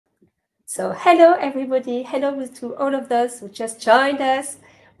So hello, everybody. Hello to all of those who just joined us.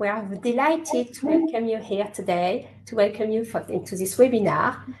 We are delighted to welcome you here today, to welcome you into this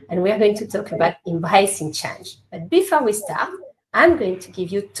webinar. And we are going to talk about embracing change. But before we start, I'm going to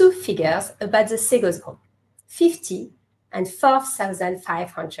give you two figures about the Segos group, 50 and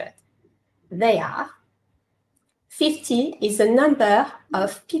 4,500. They are 50 is the number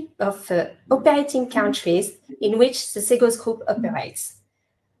of operating countries in which the Segos group operates.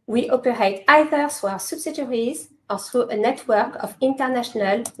 We operate either through our subsidiaries or through a network of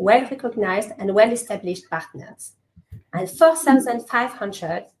international, well-recognized and well-established partners. And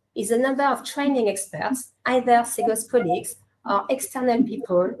 4,500 is the number of training experts, either Segos colleagues or external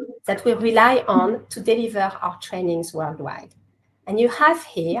people that we rely on to deliver our trainings worldwide. And you have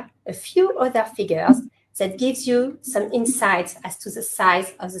here a few other figures that gives you some insights as to the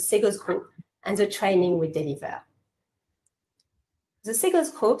size of the Segos group and the training we deliver. The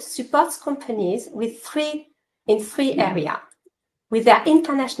Segos group supports companies in three areas. With their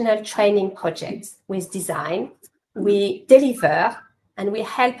international training projects, with design, we deliver and we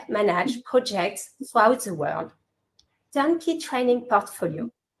help manage projects throughout the world. Turnkey training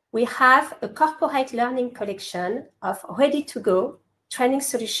portfolio. We have a corporate learning collection of ready-to-go training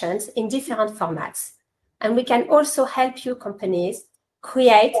solutions in different formats. And we can also help you companies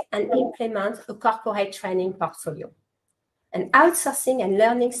create and implement a corporate training portfolio. And outsourcing and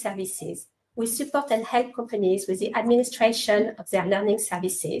learning services. We support and help companies with the administration of their learning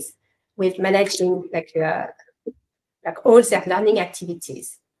services, with managing like all their learning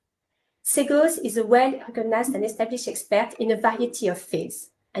activities. Segos is a well-recognized and established expert in a variety of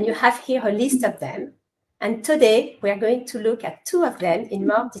fields. And you have here a list of them. And today, we are going to look at two of them in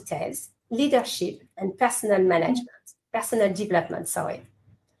more details, leadership and personal development, sorry.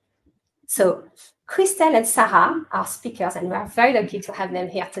 So Christelle and Sarah are speakers, and we are very lucky to have them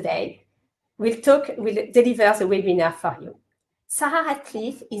here today. Will deliver the webinar for you. Sarah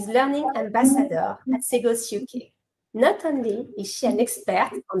Radcliffe is Learning Ambassador at Segos UK. Not only is she an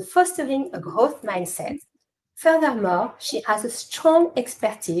expert on fostering a growth mindset, furthermore, she has a strong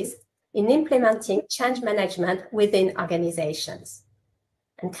expertise in implementing change management within organizations.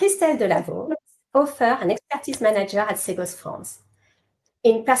 And Christelle Delavaux, author and expertise manager at Segos France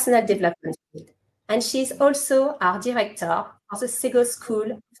in personal development field. And she is also our director of the Segos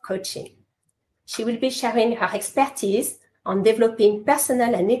School of Coaching. She will be sharing her expertise on developing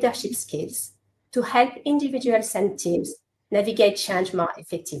personal and leadership skills to help individuals and teams navigate change more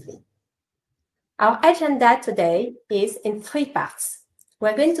effectively. Our agenda today is in three parts.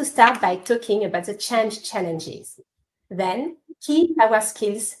 We're going to start by talking about the change challenges, then key power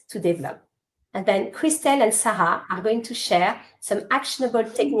skills to develop. And then Christelle and Sarah are going to share some actionable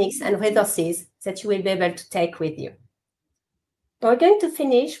techniques and resources that you will be able to take with you. We're going to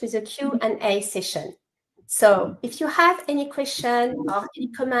finish with a Q&A session. So if you have any question or any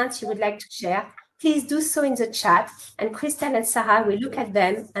comments you would like to share, please do so in the chat, and Christelle and Sarah will look at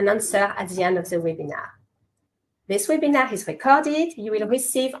them and answer at the end of the webinar. This webinar is recorded. You will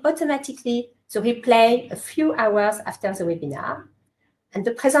receive automatically the replay a few hours after the webinar. And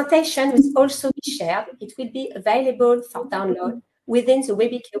the presentation will also be shared. It will be available for download within the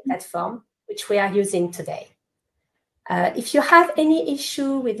WebIQ platform, which we are using today. If you have any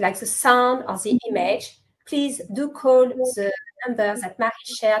issue with like the sound or the image, please do call the number that Marie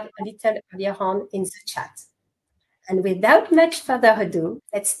shared a little earlier on in the chat. And without much further ado,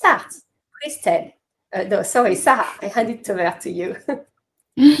 let's start. Christelle. Sarah, I hand it over to you.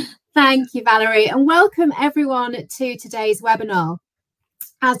 Thank you, Valerie, and welcome everyone to today's webinar.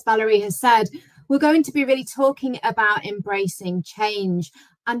 As Valerie has said, we're going to be really talking about embracing change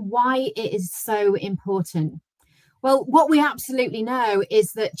and why it is so important. Well, what we absolutely know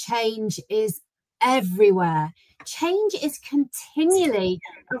is that change is everywhere. Change is continually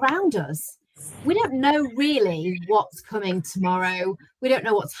around us. We don't know really what's coming tomorrow. We don't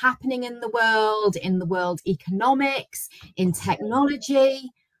know what's happening in the world economics, in technology.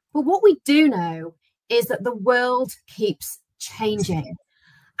 But what we do know is that the world keeps changing.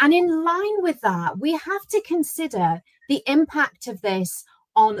 And in line with that, we have to consider the impact of this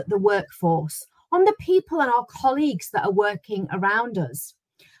on the workforce, on the people and our colleagues that are working around us.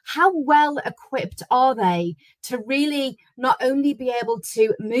 How well equipped are they to really not only be able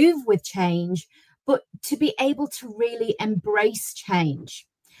to move with change, but to be able to really embrace change?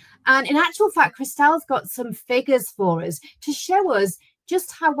 And in actual fact, Christelle's got some figures for us to show us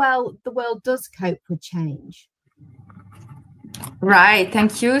just how well the world does cope with change. Right.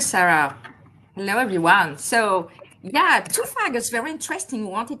 Thank you, Sarah. Hello, everyone. So Yeah, two facts very interesting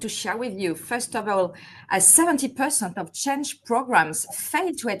wanted to share with you. First of all, 70% of change programs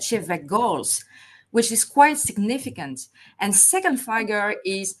fail to achieve their goals, which is quite significant. And second figure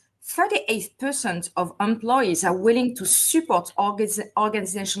is 38% of employees are willing to support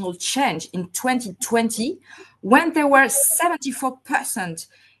organizational change in 2020 when there were 74%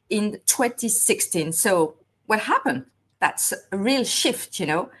 in 2016. So what happened? That's a real shift,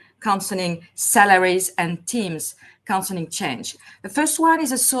 concerning salaries and teams, concerning change. The first one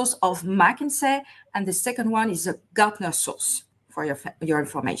is a source of McKinsey, and the second one is a Gartner source for your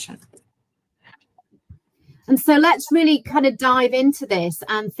information. And so let's really kind of dive into this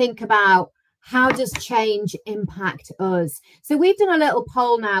and think about, how does change impact us? So we've done a little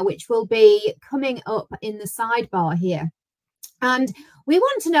poll now, which will be coming up in the sidebar here. And we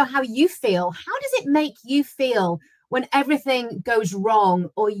want to know how you feel. How does it make you feel when everything goes wrong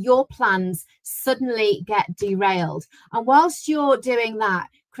or your plans suddenly get derailed? And whilst you're doing that,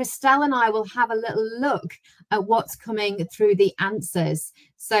 Christelle and I will have a little look at what's coming through the answers.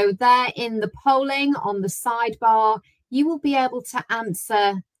 So there in the polling on the sidebar, you will be able to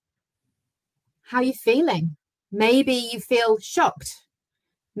answer how you're feeling. Maybe you feel shocked.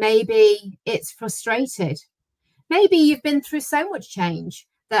 Maybe it's frustrated. Maybe you've been through so much change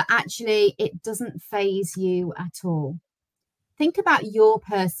that actually it doesn't faze you at all. Think about your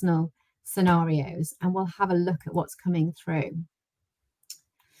personal scenarios and we'll have a look at what's coming through.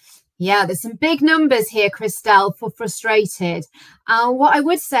 Yeah, there's some big numbers here, Christelle, for frustrated. What I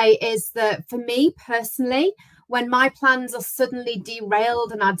would say is that for me personally, when my plans are suddenly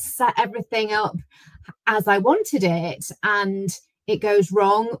derailed and I'd set everything up as I wanted it and it goes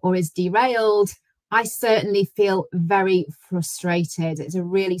wrong or is derailed, I certainly feel very frustrated. It's a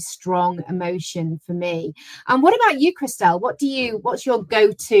really strong emotion for me. And what about you, Christelle? What's your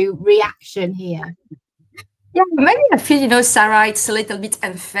go-to reaction here? Yeah, maybe I feel, Sarah, it's a little bit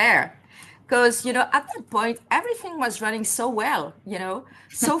unfair because, at that point, everything was running so well,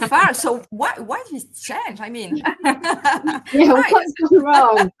 so far. So why did it change? I mean, yeah, right. What's gone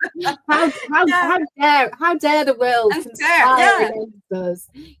wrong? How dare the world conspire against us?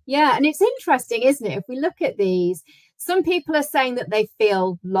 Yeah, and it's interesting, isn't it? If we look at these, some people are saying that they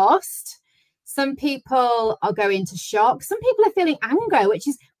feel lost. Some people are going into shock. Some people are feeling anger, which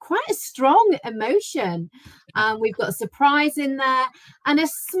is quite a strong emotion. We've got a surprise in there and a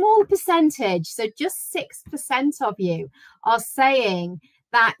small percentage. So just 6% of you are saying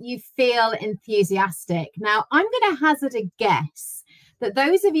that you feel enthusiastic. Now, I'm going to hazard a guess that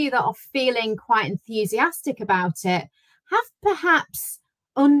those of you that are feeling quite enthusiastic about it have perhaps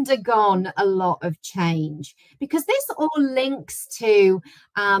undergone a lot of change, because this all links to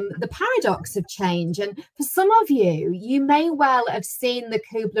the paradox of change. And for some of you, you may well have seen the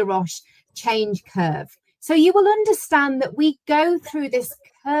Kubler-Ross change curve. So you will understand that we go through this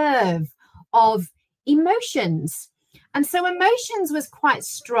curve of emotions. And so emotions was quite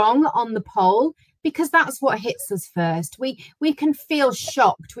strong on the poll because that's what hits us first. We can feel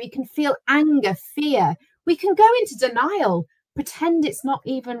shocked. We can feel anger, fear. We can go into denial, pretend it's not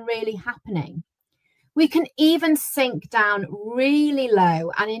even really happening. We can even sink down really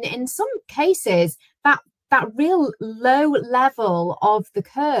low. And in some cases, that real low level of the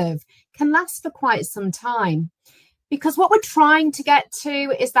curve can last for quite some time. Because what we're trying to get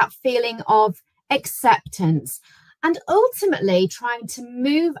to is that feeling of acceptance and ultimately trying to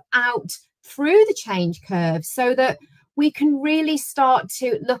move out through the change curve so that we can really start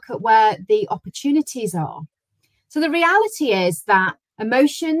to look at where the opportunities are. So the reality is that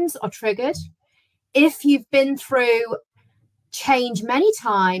emotions are triggered. If you've been through change many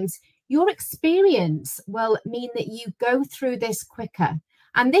times, your experience will mean that you go through this quicker.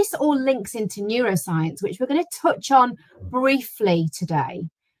 And this all links into neuroscience, which we're going to touch on briefly today.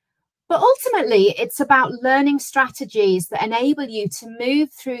 But ultimately, it's about learning strategies that enable you to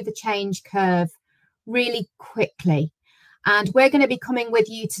move through the change curve really quickly. And we're going to be coming with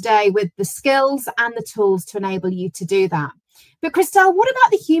you today with the skills and the tools to enable you to do that. But Christelle, what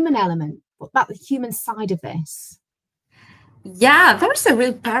about the human element? What about the human side of this? Yeah, there's a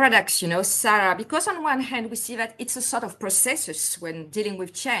real paradox, Sarah, because on one hand, we see that it's a sort of processes when dealing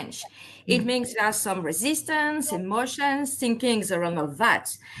with change. It means there are some resistance, emotions, thinkings around all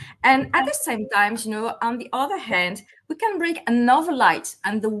that. And at the same time, on the other hand, we can bring another light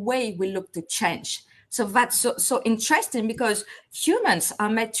on the way we look to change. So that's so interesting because humans are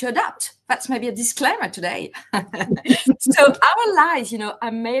made to adapt. That's maybe a disclaimer today. So our lives,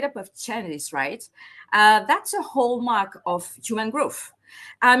 are made up of changes, right? That's a hallmark of human growth.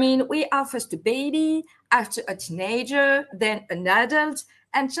 I mean, we are first a baby, after a teenager, then an adult,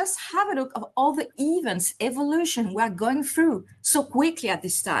 and just have a look at all the events, evolution we are going through so quickly at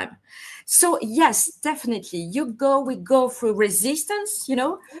this time. So yes, definitely, we go through resistance,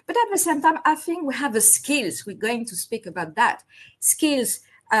 but at the same time, I think we have the skills. We're going to speak about that. Skills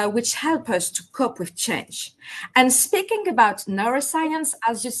which help us to cope with change. And speaking about neuroscience,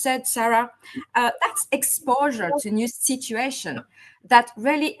 as you said, Sarah, that's exposure to new situation that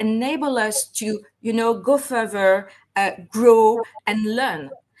really enable us to, go further, grow and learn.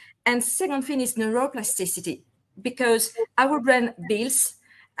 And second thing is neuroplasticity, because our brain builds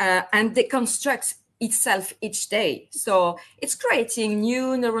and deconstructs itself each day. So it's creating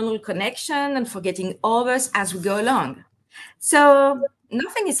new neuronal connection and forgetting others as we go along. So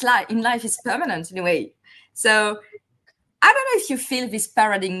nothing in life is permanent in a way. So I don't know if you feel this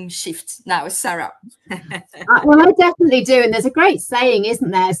paradigm shift now, Sarah. Well, I definitely do. And there's a great saying,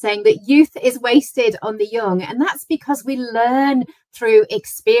 isn't there, saying that youth is wasted on the young. And that's because we learn through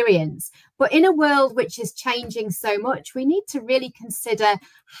experience. But in a world which is changing so much, we need to really consider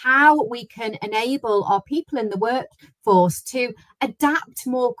how we can enable our people in the workforce to adapt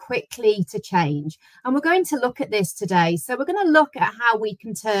more quickly to change. And we're going to look at this today. So we're going to look at how we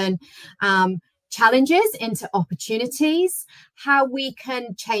can turn challenges into opportunities, how we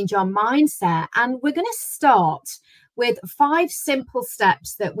can change our mindset. And we're going to start with 5 simple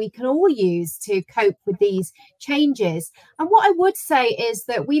steps that we can all use to cope with these changes. And what I would say is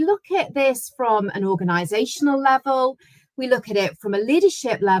that we look at this from an organizational level, we look at it from a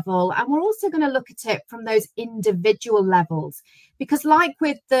leadership level, and we're also going to look at it from those individual levels. Because like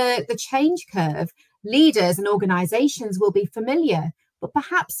with the change curve, leaders and organizations will be familiar, but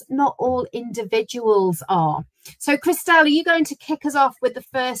perhaps not all individuals are. So, Christelle, are you going to kick us off with the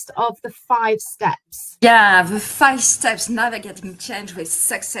first of the 5 steps? Yeah, the 5 steps navigating change with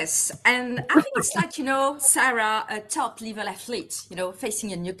success. And I think it's like, Sarah, a top level athlete,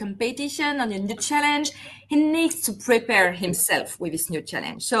 facing a new competition and a new challenge. He needs to prepare himself with this new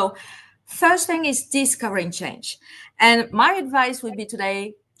challenge. So first thing is discovering change. And my advice would be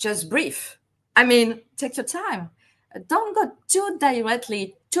today, just breathe. I mean, take your time. Don't go too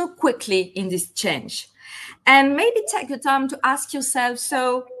directly, too quickly in this change. And maybe take your time to ask yourself,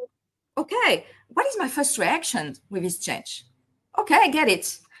 so, okay, what is my first reaction with this change? Okay, I get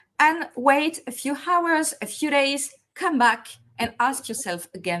it. And wait a few hours, a few days, come back and ask yourself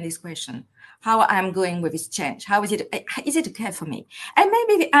again this question. How I'm going with this change? How is it okay for me? And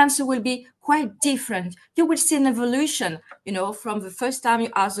maybe the answer will be quite different. You will see an evolution, from the first time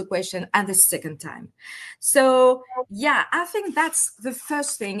you ask the question and the second time. So yeah, I think that's the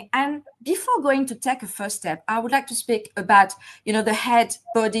first thing. And before going to take a first step, I would like to speak about, the head,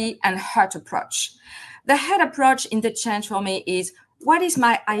 body, and heart approach. The head approach in the change for me is, what is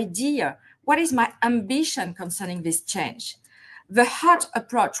my idea? What is my ambition concerning this change? The heart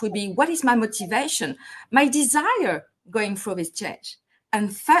approach would be, what is my motivation, my desire going through this change?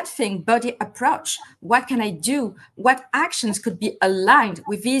 And third thing, body approach. What can I do? What actions could be aligned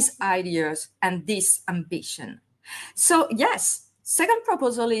with these ideas and this ambition? So yes, second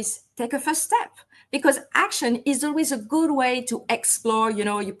proposal is take a first step, because action is always a good way to explore,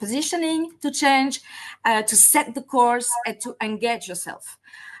 your positioning to change, to set the course, and to engage yourself.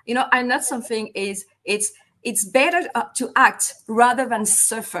 I know something is, it's better to act rather than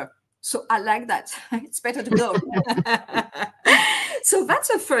suffer. So I like that. It's better to go. So that's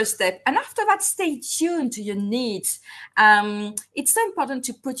the first step. And after that, stay tuned to your needs. It's so important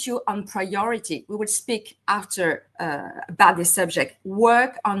to put you on priority. We will speak after about this subject.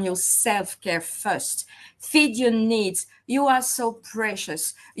 Work on your self-care first. Feed your needs. You are so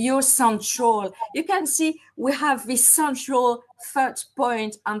precious. You're central. You can see we have this central third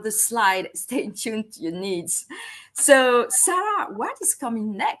point on the slide. Stay tuned to your needs. So, Sarah, what is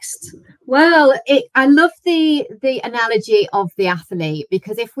coming next? Well, I love the analogy of the athlete,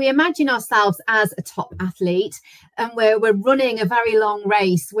 because if we imagine ourselves as a top athlete and we're running a very long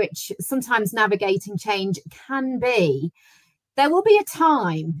race, which sometimes navigating change can be, there will be a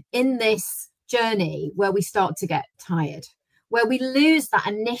time in this journey where we start to get tired, where we lose that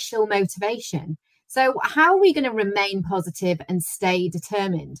initial motivation. So how are we going to remain positive and stay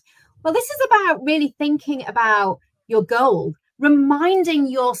determined? Well, this is about really thinking about your goal, reminding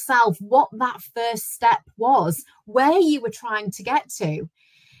yourself what that first step was, where you were trying to get to.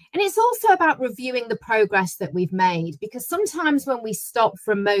 And it's also about reviewing the progress that we've made, because sometimes when we stop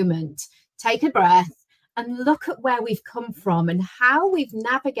for a moment, take a breath and look at where we've come from and how we've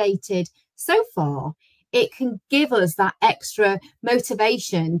navigated so far, it can give us that extra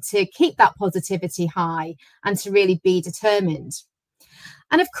motivation to keep that positivity high and to really be determined.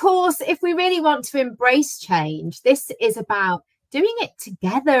 And of course, if we really want to embrace change, this is about doing it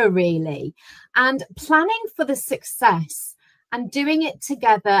together, really, and planning for the success and doing it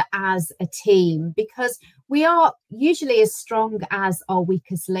together as a team, because we are usually as strong as our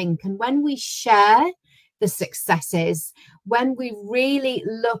weakest link. And when we share the successes, when we really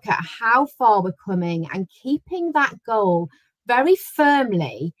look at how far we're coming and keeping that goal very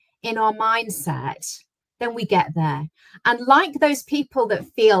firmly in our mindset, then we get there. And like those people that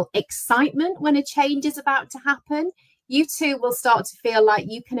feel excitement when a change is about to happen, you too will start to feel like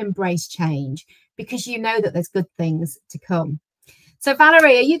you can embrace change because you know that there's good things to come. So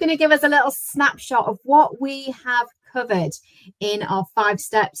Valerie, are you going to give us a little snapshot of what we have covered in our 5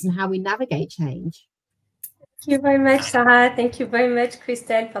 steps and how we navigate change? Thank you very much, Sarah. Thank you very much,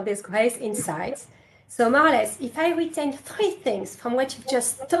 Christelle, for these great insights. So more or less, if I retain 3 things from what you've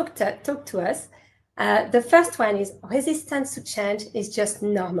just talked to us, the first one is resistance to change is just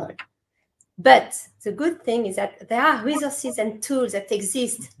normal. But the good thing is that there are resources and tools that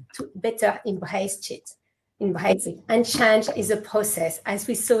exist to better embrace it. And change is a process, as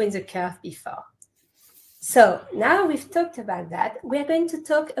we saw in the curve before. So now we've talked about that, we're going to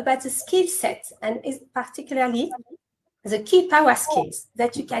talk about the skill set, and particularly the key power skills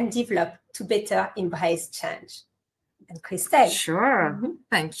that you can develop to better embrace change. And Christelle. Sure.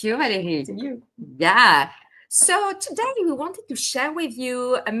 Thank you, Valérie. To you. Yeah. So today we wanted to share with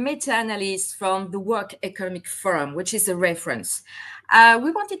you a meta-analysis from the Work Economic Forum, which is a reference.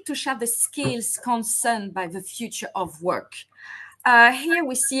 We wanted to share the skills concerned by the future of work. Here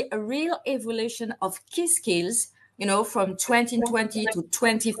we see a real evolution of key skills, from 2020 to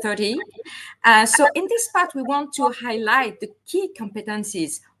 2030. So in this part, we want to highlight the key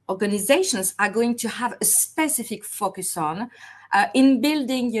competencies organizations are going to have a specific focus on in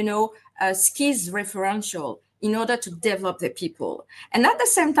building, skills referential in order to develop the people. And at the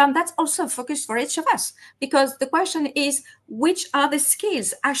same time, that's also a focus for each of us, because the question is, which are the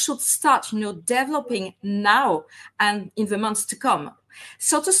skills I should start, developing now and in the months to come?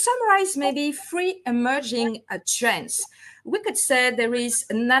 So to summarize maybe 3 emerging trends, we could say there is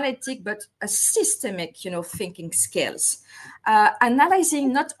an analytic, but a systemic, thinking skills.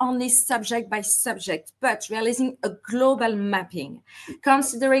 Analyzing not only subject by subject, but realizing a global mapping,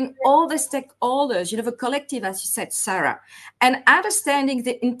 considering all the stakeholders, the collective, as you said, Sarah, and understanding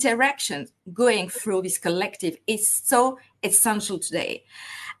the interaction going through this collective is so essential today.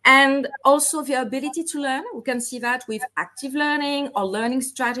 And also the ability to learn, we can see that with active learning or learning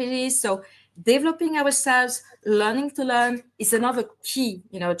strategies. So developing ourselves, learning to learn is another key,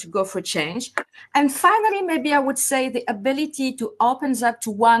 to go for change. And finally, maybe I would say the ability to open up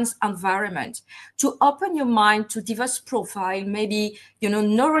to one's environment, to open your mind to diverse profile, maybe,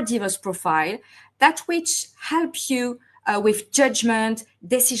 neurodiverse profile, that which help you with judgment,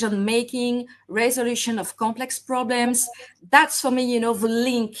 decision-making, resolution of complex problems. That's for me, the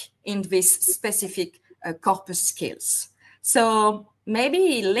link in this specific corpus skills. So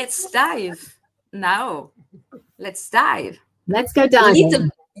maybe let's dive now. Let's dive. Let's go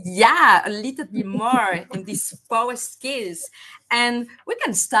diving. A little bit more in these power skills. And we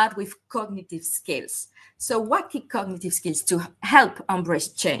can start with cognitive skills. So what key cognitive skills to help embrace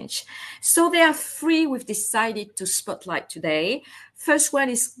change? So there are 3 we've decided to spotlight today. First one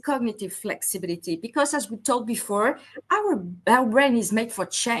is cognitive flexibility, because as we told before, our brain is made for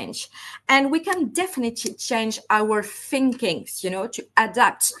change. And we can definitely change our thinking, to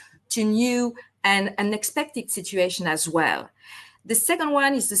adapt to new and unexpected situation as well. The second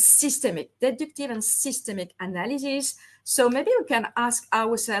one is the systemic, deductive and systemic analysis. So maybe we can ask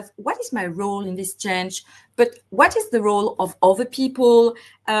ourselves, what is my role in this change? But what is the role of other people?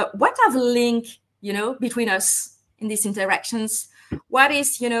 What are the link, between us in these interactions? What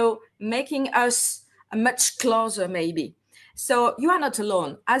is, making us much closer maybe? So you are not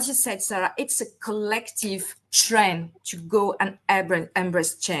alone. As you said, Sarah, it's a collective trend to go and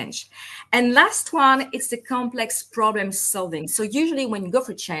embrace change. And last one, it's the complex problem solving. So usually when you go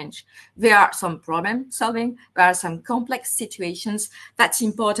for change, there are some problem solving, there are some complex situations. That's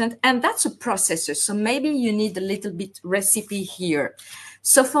important. And that's a processor. So maybe you need a little bit recipe here.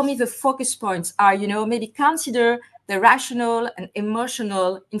 So for me, the focus points are, maybe consider the rational and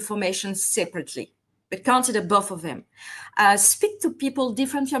emotional information separately, but consider both of them. Speak to people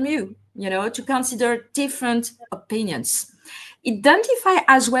different from you, to consider different opinions. Identify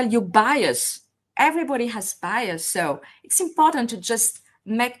as well your bias. Everybody has bias, so it's important to just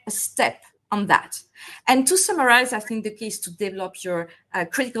make a step on that. And to summarize, I think the key is to develop your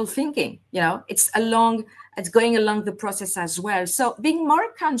critical thinking. It's going along the process as well. So being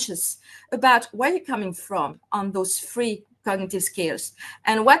more conscious about where you're coming from on those 3 cognitive skills.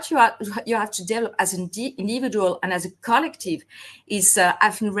 And what you have to develop as an individual and as a collective is, I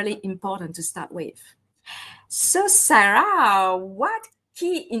think, really important to start with. So, Sarah, what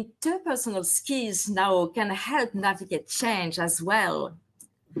key interpersonal skills now can help navigate change as well?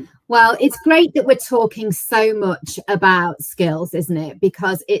 Well, it's great that we're talking so much about skills, isn't it?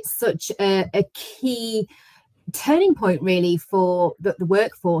 Because it's such a key turning point really for the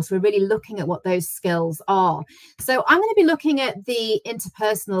workforce. We're really looking at what those skills are. So I'm going to be looking at the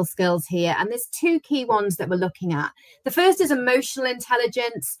interpersonal skills here, and there's two key ones that we're looking at. The first is emotional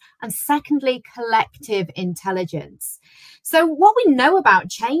intelligence, and secondly, collective intelligence. So what we know about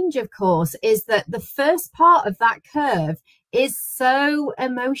change, of course, is that the first part of that curve is so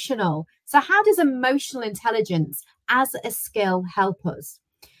emotional. So how does emotional intelligence as a skill help us?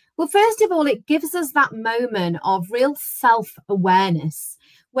 Well, first of all, it gives us that moment of real self-awareness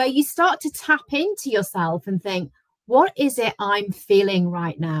where you start to tap into yourself and think, what is it I'm feeling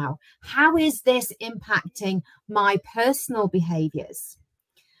right now? How is this impacting my personal behaviors?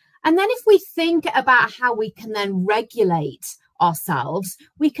 And then if we think about how we can then regulate ourselves,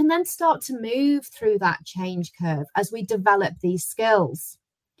 we can then start to move through that change curve as we develop these skills.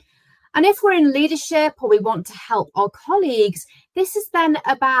 And if we're in leadership or we want to help our colleagues, this is then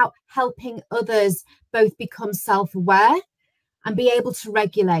about helping others both become self-aware and be able to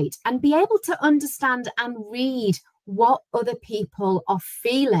regulate and be able to understand and read what other people are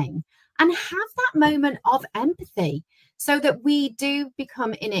feeling and have that moment of empathy so that we do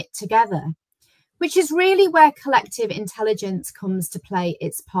become in it together, which is really where collective intelligence comes to play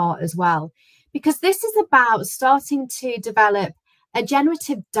its part as well, because this is about starting to develop a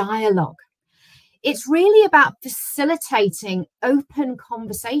generative dialogue. It's really about facilitating open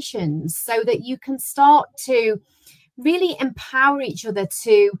conversations so that you can start to really empower each other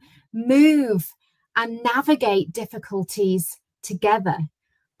to move and navigate difficulties together.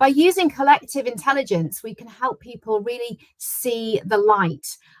 By using collective intelligence, we can help people really see the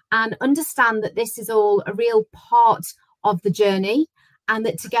light and understand that this is all a real part of the journey and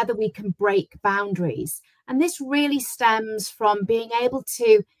that together we can break boundaries. And this really stems from being able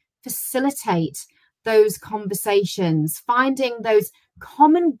to facilitate those conversations, finding those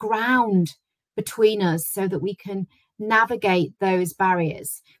common ground between us so that we can navigate those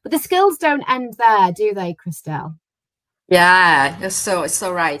barriers. But the skills don't end there, do they, Christelle? Yeah, you're so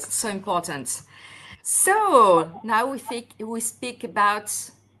right. It's so important. So now we speak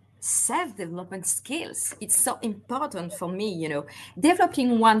about self-development skills. It's so important for me, you know.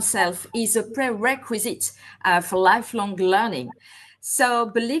 Developing oneself is a prerequisite for lifelong learning. So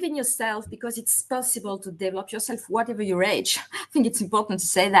believe in yourself, because it's possible to develop yourself whatever your age. I think it's important to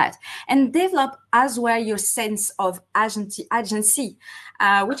say that. And develop as well your sense of agency,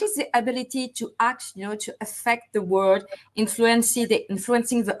 which is the ability to act, you know, to affect the world, influencing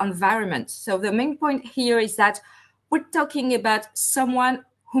the environment. So the main point here is that we're talking about someone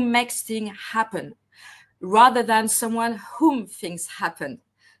who makes things happen rather than someone whom things happen.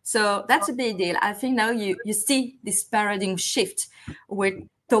 So that's a big deal. I think now you see this paradigm shift we're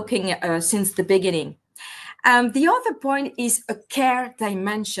talking since the beginning. The other point is a care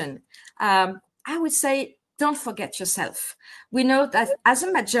dimension. I would say, don't forget yourself. We know that as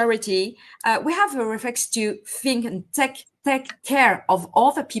a majority, we have a reflex to think and take care of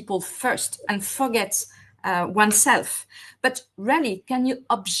other people first and forget oneself. But really, can you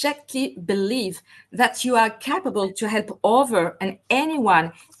objectively believe that you are capable to help other and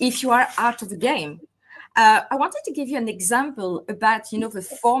anyone if you are out of the game? I wanted to give you an example about, you know, the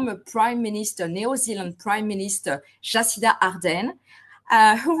former Prime Minister, New Zealand Prime Minister, Jacinda Ardern,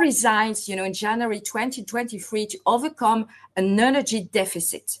 who resigned, you know, in January 2023 to overcome an energy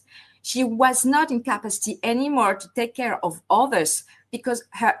deficit. She was not in capacity anymore to take care of others because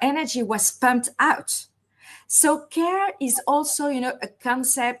her energy was pumped out. So care is also, you know, a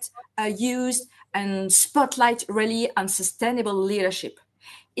concept used and spotlight really on sustainable leadership.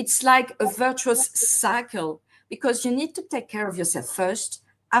 It's like a virtuous cycle, because you need to take care of yourself first,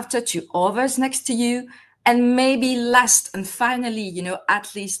 after to others next to you, and maybe last and finally, you know,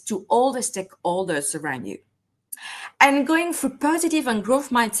 at least to all the stakeholders around you. And going through positive and growth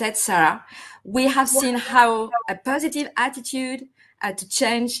mindset, Sarah, we have seen how a positive attitude to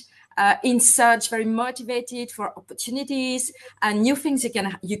change in search, very motivated for opportunities and new things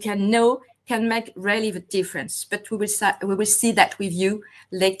you can know can make really the difference. But we will see that with you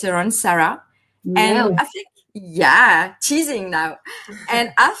later on, Sarah. Yeah. And I think, yeah, teasing now.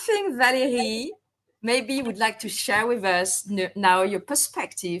 And I think Valérie maybe would like to share with us now your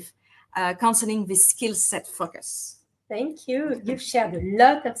perspective concerning this skill set focus. Thank you. You've shared a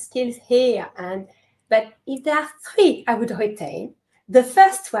lot of skills here, and But if there are three I would retain, the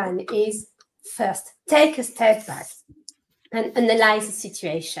first one is first, take a step back and analyze the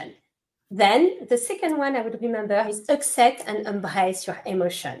situation. Then the second one I would remember is accept and embrace your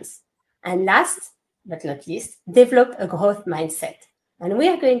emotions. And last but not least, develop a growth mindset. And we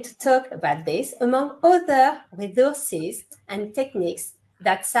are going to talk about this among other resources and techniques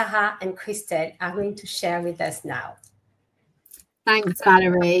that Sarah and Christelle are going to share with us now. Thanks,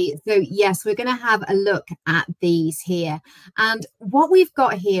 Valerie. So yes, we're going to have a look at these here. And what we've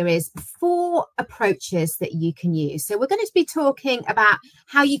got here is 4 approaches that you can use. So we're going to be talking about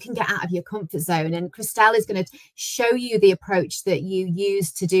how you can get out of your comfort zone. And Christelle is going to show you the approach that you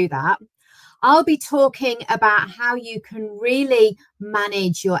use to do that. I'll be talking about how you can really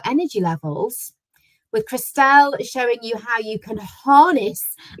manage your energy levels, with Christelle showing you how you can harness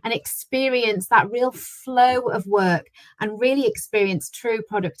and experience that real flow of work and really experience true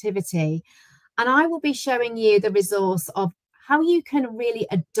productivity. And I will be showing you the resource of how you can really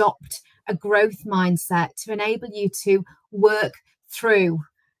adopt a growth mindset to enable you to work through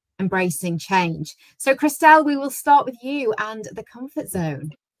embracing change. So Christelle, we will start with you and the comfort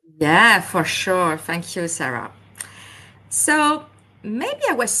zone. Yeah, for sure. Thank you, Sarah. So maybe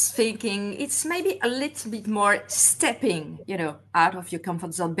I was thinking it's maybe a little bit more stepping, out of your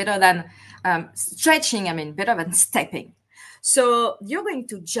comfort zone, better than stretching, better than stepping. So you're going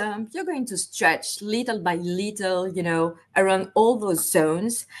to jump, you're going to stretch little by little, around all those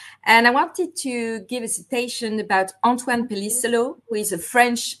zones. And I wanted to give a citation about Antoine Pellicelot, who is a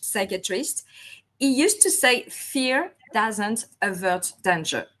French psychiatrist. He used to say, fear doesn't avert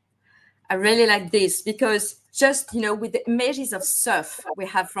danger. I really like this because just, with the images of surf we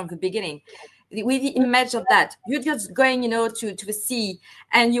have from the beginning, with the image of that, you're just going, to the sea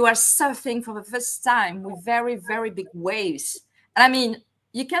and you are surfing for the first time with very, very big waves. And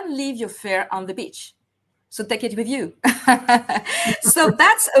you can leave your fear on the beach. So take it with you. So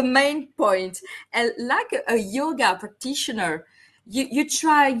that's a main point. And like a yoga practitioner, you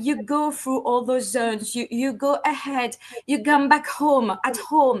go through all those zones, you go ahead, you come back home,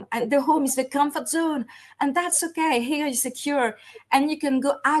 and the home is the comfort zone, and that's okay. Here you're secure, and you can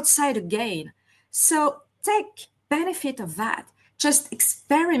go outside again. So take benefit of that. Just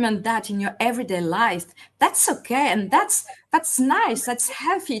experiment that in your everyday life. That's okay, and that's nice. That's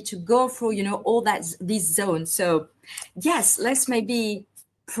healthy to go through, all these zones. So yes, let's maybe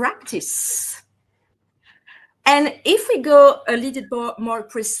practice. And if we go a little bit more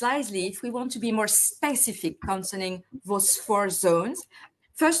precisely, if we want to be more specific concerning those 4 zones,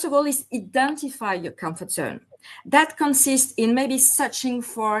 first of all is identify your comfort zone. That consists in maybe searching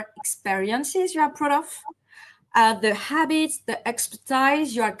for experiences you are proud of, the habits, the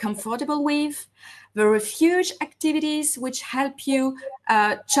expertise you are comfortable with, the refuge activities which help you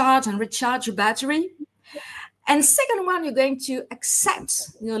charge and recharge your battery. And second one, you're going to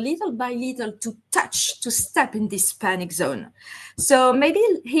accept, little by little, to step in this panic zone. So maybe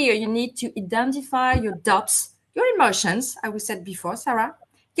here you need to identify your doubts, your emotions, as we said before, Sarah,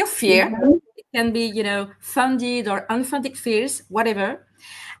 your fear. Mm-hmm. It can be, funded or unfunded fears, whatever.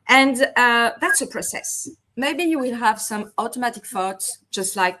 And that's a process. Maybe you will have some automatic thoughts,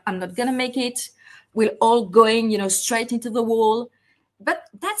 just like, I'm not going to make it. We're all going, straight into the wall. But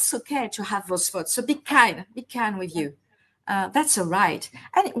that's okay to have those thoughts. So be kind with you. That's all right.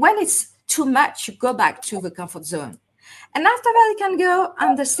 And when it's too much, you go back to the comfort zone. And after that, you can go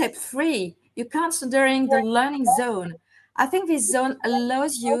under step 3. You're considering the learning zone. I think this zone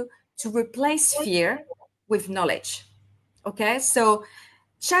allows you to replace fear with knowledge. Okay, so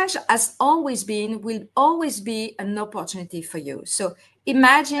change has always been, will always be an opportunity for you. So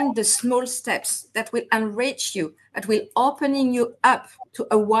imagine the small steps that will enrich you, that will opening you up to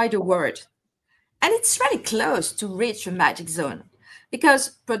a wider world. And it's really close to reach your magic zone, because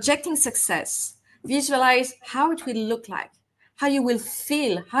projecting success, visualize how it will look like, how you will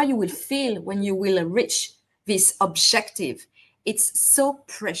feel when you will reach this objective. It's so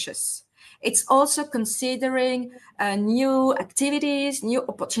precious. It's also considering new activities, new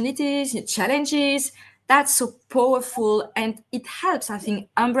opportunities, new challenges. That's so powerful, and it helps, I think,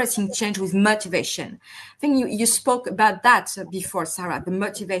 embracing change with motivation. I think you spoke about that before, Sarah, the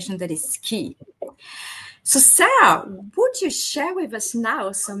motivation that is key. So Sarah, would you share with us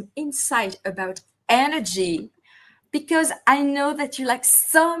now some insight about energy? Because I know that you like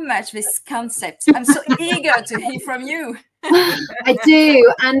so much this concept. I'm so eager to hear from you. I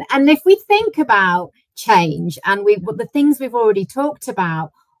do. And if we think about change and the things we've already talked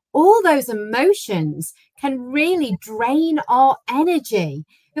about, all those emotions can really drain our energy.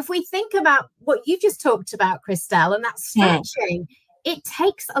 If we think about what you just talked about, Christelle, and that stretching, it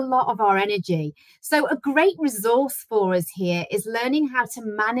takes a lot of our energy. So a great resource for us here is learning how to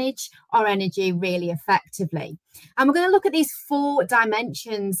manage our energy really effectively. And we're going to look at these 4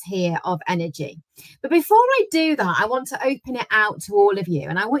 dimensions here of energy. But before I do that, I want to open it out to all of you.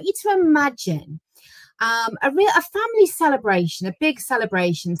 And I want you to imagine a family celebration, a big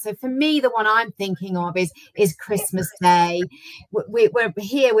celebration. So for me, the one I'm thinking of is Christmas Day. We're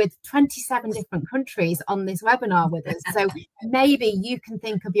here with 27 different countries on this webinar with us. So maybe you can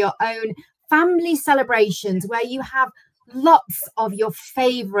think of your own family celebrations where you have lots of your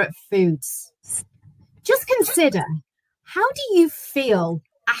favorite foods. Just consider, how do you feel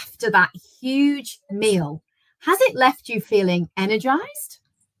after that huge meal? Has it left you feeling energized?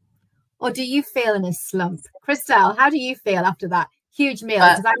 Or do you feel in a slump? Christelle, how do you feel after that huge meal?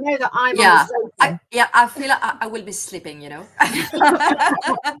 Because I know that I'm on the sofa. I feel I will be sleeping, And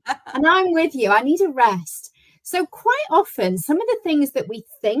I'm with you. I need a rest. So quite often, some of the things that we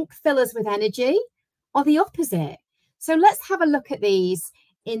think fill us with energy are the opposite. So let's have a look at these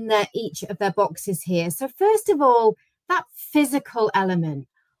in each of their boxes here. So first of all, that physical element.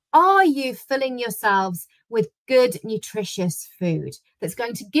 Are you filling yourselves with good, nutritious food that's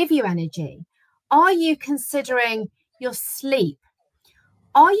going to give you energy? Are you considering your sleep?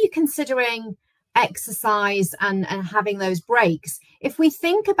 Are you considering exercise and having those breaks? If we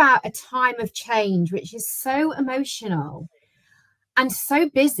think about a time of change, which is so emotional and so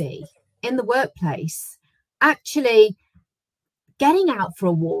busy in the workplace, actually getting out for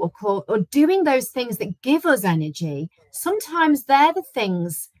a walk or doing those things that give us energy, sometimes they're the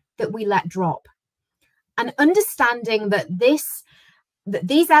things that we let drop. And understanding that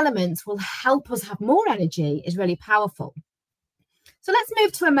these elements will help us have more energy is really powerful. So let's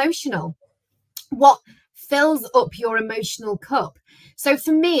move to emotional. What fills up your emotional cup? So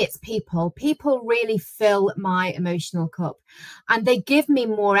for me, it's people. People really fill my emotional cup and they give me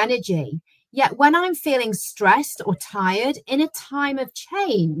more energy. Yet when I'm feeling stressed or tired in a time of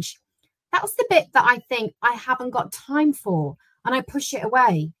change, that's the bit that I think I haven't got time for and I push it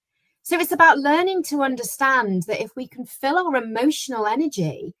away. So it's about learning to understand that if we can fill our emotional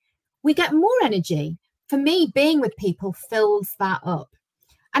energy, we get more energy. For me, being with people fills that up.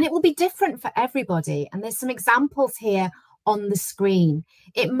 And it will be different for everybody. And there's some examples here on the screen.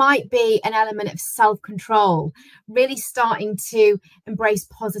 It might be an element of self-control, really starting to embrace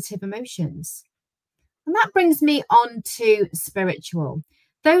positive emotions. And that brings me on to spiritual.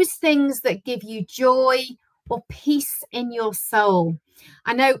 Those things that give you joy or peace in your soul.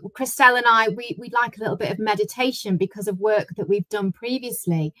 I know Christelle and I, we like a little bit of meditation because of work that we've done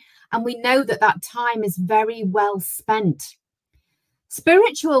previously. And we know that that time is very well spent.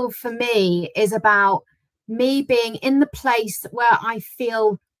 Spiritual for me is about me being in the place where I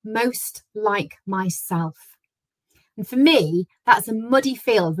feel most like myself. And for me, that's a muddy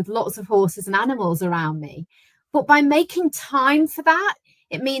field with lots of horses and animals around me. But by making time for that,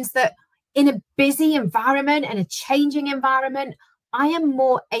 it means that in a busy environment and a changing environment, I am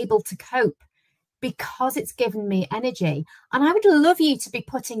more able to cope because it's given me energy. And I would love you to be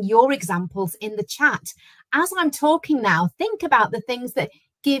putting your examples in the chat. As I'm talking now, think about the things that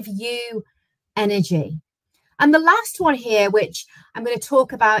give you energy. And the last one here, which I'm going to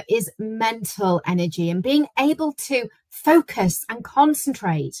talk about, is mental energy and being able to focus and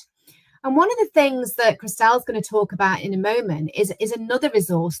concentrate. And one of the things that Christelle's going to talk about in a moment is another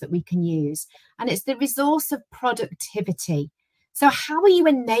resource that we can use. And it's the resource of productivity. So how are you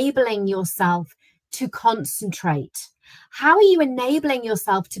enabling yourself to concentrate? How are you enabling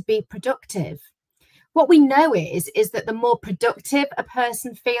yourself to be productive? What we know is that the more productive a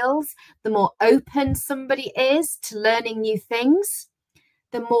person feels, the more open somebody is to learning new things,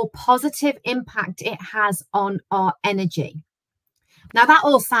 the more positive impact it has on our energy. Now, that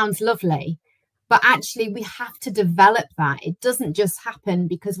all sounds lovely, but actually we have to develop that. It doesn't just happen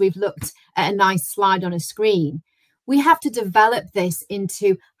because we've looked at a nice slide on a screen. We have to develop this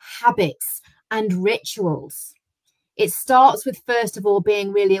into habits and rituals. It starts with, first of all,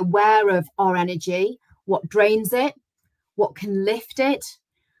 being really aware of our energy, what drains it, what can lift it.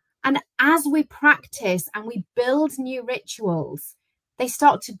 And as we practice and we build new rituals, they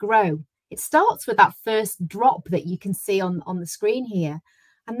start to grow. It starts with that first drop that you can see on the screen here.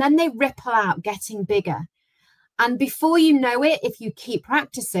 And then they ripple out, getting bigger. And before you know it, if you keep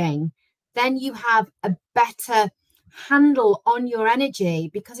practicing, then you have a better handle on your energy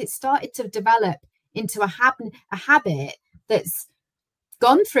because it started to develop into a habit that's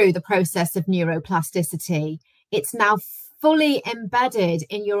gone through the process of neuroplasticity. It's now fully embedded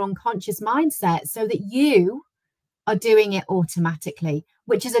in your unconscious mindset so that you are doing it automatically,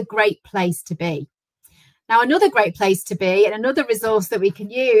 which is a great place to be. Now, another great place to be and another resource that we can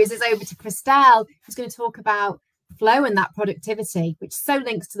use is over to Christelle, who's going to talk about flow and that productivity, which so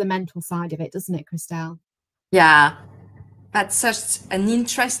links to the mental side of it, doesn't it, Christelle? Yeah, that's such an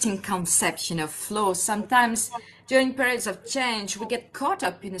interesting concept, flow. Sometimes during periods of change, we get caught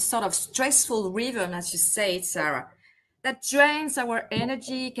up in a sort of stressful rhythm, as you say, Sarah, that drains our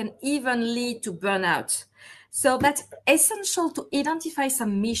energy, can even lead to burnout. So that's essential to identify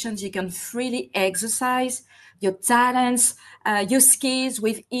some missions you can freely exercise your talents, your skills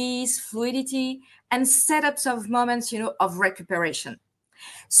with ease, fluidity, and setups of moments, of recuperation.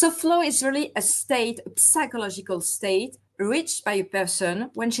 So flow is really a state, a psychological state reached by a person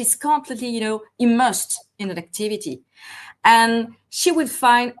when she's completely, immersed in an activity. And she will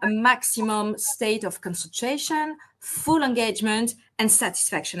find a maximum state of concentration, full engagement, and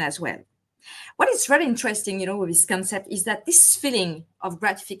satisfaction as well. What is really interesting, with this concept is that this feeling of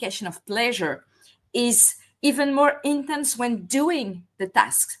gratification, of pleasure, is even more intense when doing the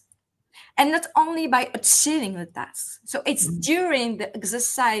tasks. And not only by achieving the tasks. So it's during the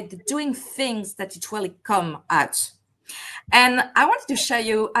exercise, the doing things that it really come out. And I wanted to show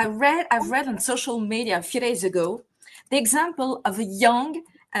you, I've read on social media a few days ago, the example of a young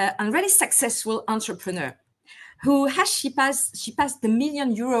and really successful entrepreneur who she passed the €1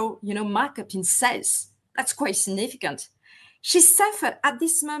 million, markup in sales. That's quite significant. She suffered at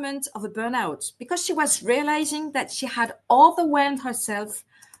this moment of a burnout because she was realizing that she had overwhelmed herself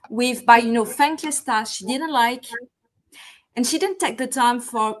by thankless tasks she didn't like, and she didn't take the time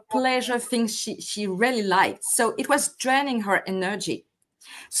for pleasure things she really liked. So it was draining her energy.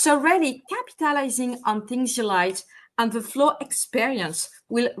 So really capitalizing on things you like and the flow experience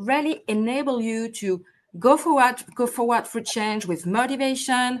will really enable you to go forward for change with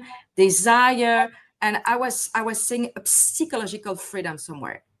motivation, desire, and I was saying a psychological freedom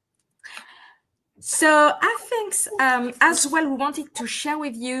somewhere. So I think as well, we wanted to share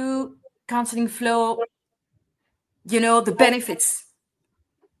with you concerning flow, the benefits.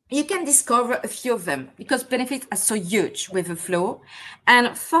 You can discover a few of them because benefits are so huge with the flow.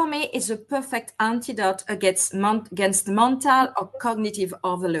 And for me, it's a perfect antidote against mental or cognitive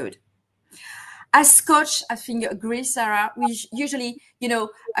overload. As coach, I think you agree, Sarah, we usually,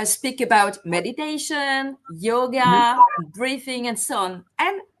 speak about meditation, yoga, breathing, and so on.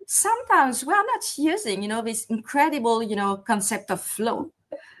 And sometimes we are not using, this incredible, concept of flow.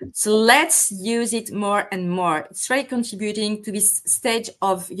 So let's use it more and more. It's really contributing to this stage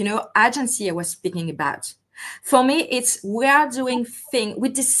of, agency I was speaking about. For me, we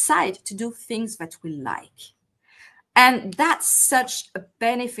decide to do things that we like. And that's such a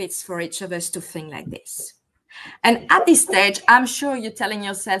benefit for each of us to think like this. And at this stage, I'm sure you're telling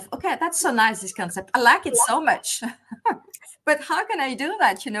yourself, okay, that's so nice, this concept. I like it so much. But how can I do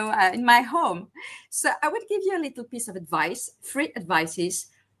that, in my home? So I would give you a little piece of advice, 3 advices.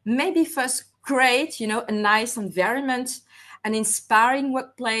 Maybe first create, a nice environment, an inspiring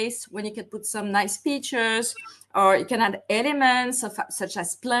workplace when you can put some nice pictures, or you can add elements such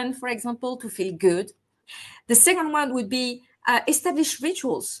as plant, for example, to feel good. The second one would be establish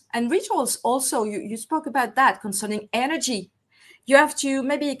rituals. And rituals also, you spoke about that concerning energy. You have to,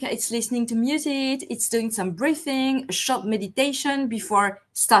 maybe it's listening to music, it's doing some breathing, a short meditation before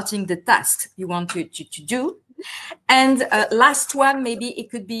starting the tasks you want to do. And last one, maybe it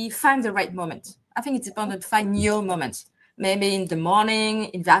could be find the right moment. I think it's important to find your moment. Maybe in the morning,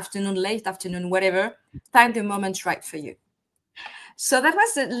 in the afternoon, late afternoon, whatever. Find the moment right for you. So that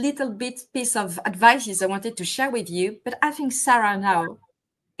was a little piece of advice I wanted to share with you. But I think, Sarah, now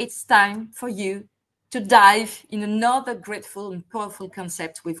it's time for you to dive in another grateful and powerful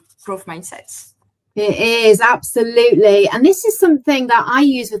concept with growth mindsets. It is, absolutely. And this is something that I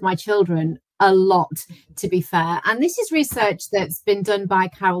use with my children a lot, to be fair. And this is research that's been done by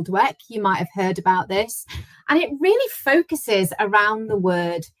Carol Dweck. You might have heard about this. And it really focuses around the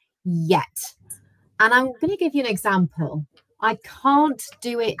word yet. And I'm going to give you an example. I can't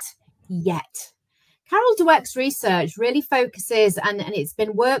do it yet. Carol Dweck's research really focuses, and it's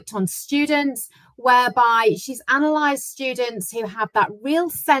been worked on students, whereby she's analysed students who have that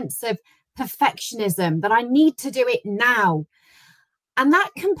real sense of perfectionism, that I need to do it now. And that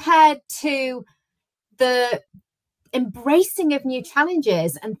compared to the embracing of new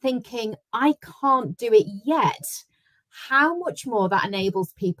challenges and thinking, I can't do it yet, how much more that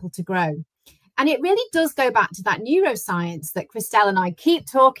enables people to grow. And it really does go back to that neuroscience that Christelle and I keep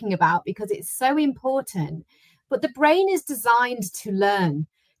talking about, because it's so important. But the brain is designed to learn.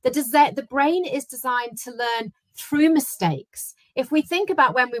 The brain is designed to learn through mistakes. If we think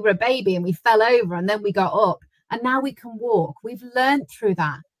about when we were a baby and we fell over and then we got up and now we can walk, we've learned through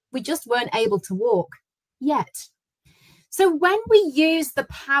that. We just weren't able to walk yet. So when we use the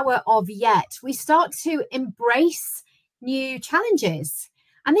power of yet, we start to embrace new challenges.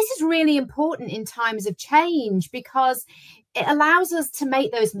 And this is really important in times of change because it allows us to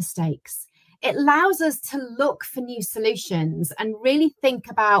make those mistakes. It allows us to look for new solutions and really think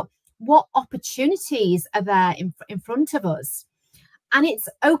about what opportunities are there in front of us. And it's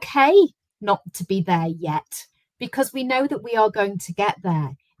okay not to be there yet, because we know that we are going to get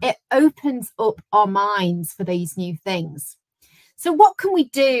there. It opens up our minds for these new things. So what can we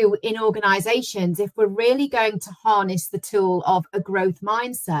do in organizations if we're really going to harness the tool of a growth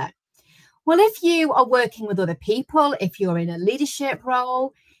mindset? Well, if you are working with other people, if you're in a leadership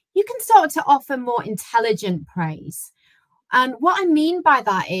role, you can start to offer more intelligent praise. And what I mean by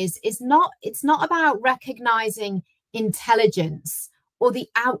that is it's not about recognizing intelligence or the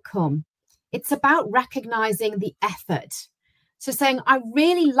outcome. It's about recognizing the effort. So saying, I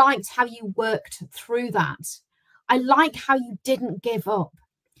really liked how you worked through that. I like how you didn't give up.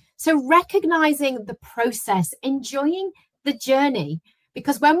 So recognizing the process, enjoying the journey,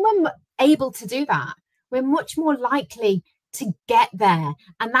 because when we're able to do that, we're much more likely to get there.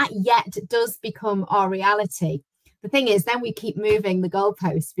 And that yet does become our reality. The thing is, then we keep moving the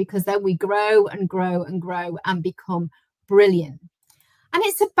goalposts, because then we grow and grow and grow and become brilliant. And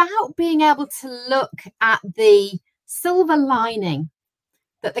it's about being able to look at the silver lining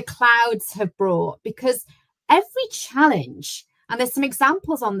that the clouds have brought, because every challenge, and there's some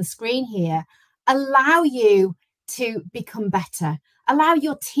examples on the screen here, allow you to become better, allow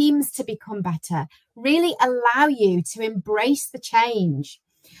your teams to become better, really allow you to embrace the change.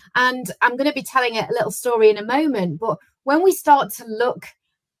 And I'm going to be telling a little story in a moment, but when we start to look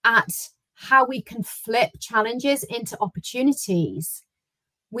at how we can flip challenges into opportunities,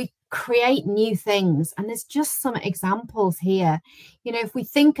 we create new things. And there's just some examples here. You know, if we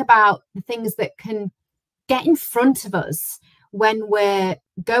think about the things that can get in front of us when we're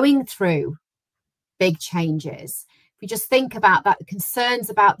going through big changes, if we just think about that, concerns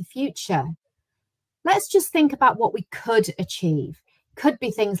about the future, let's just think about what we could achieve. Could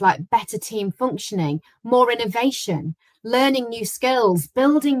be things like better team functioning, more innovation, learning new skills,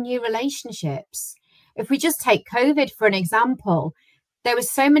 building new relationships. If we just take COVID for an example, there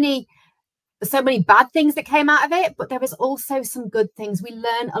was so many bad things that came out of it, but there was also some good things. We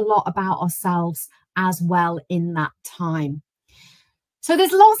learn a lot about ourselves as well in that time. So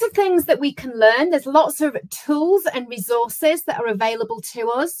there's lots of things that we can learn. There's lots of tools and resources that are available to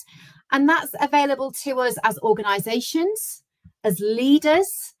us. And that's available to us as organizations, as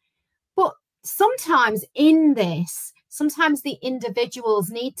leaders. But sometimes in this, sometimes the individuals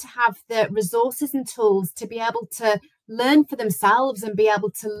need to have the resources and tools to be able to learn for themselves and be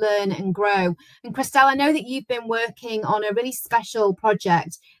able to learn and grow. And Christelle, I know that you've been working on a really special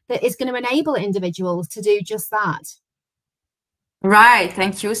project that is going to enable individuals to do just that. Right.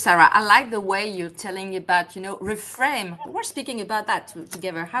 Thank you, Sarah. I like the way you're telling about, reframe. We're speaking about that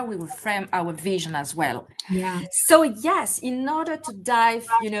together, how we reframe our vision as well. Yeah. So yes, in order to dive,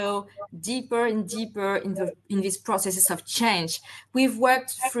 deeper and deeper in these processes of change, we've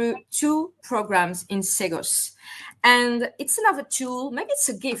worked through 2 programs in Segos. And it's another tool, maybe it's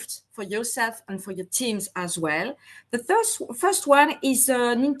a gift for yourself and for your teams as well. The first one is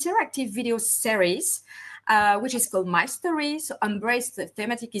an interactive video series, which is called My Story. So the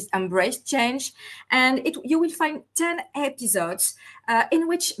thematic is Embrace Change. And you will find 10 episodes in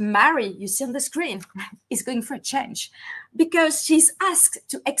which Mary, you see on the screen, is going for a change because she's asked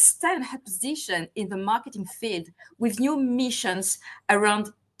to extend her position in the marketing field with new missions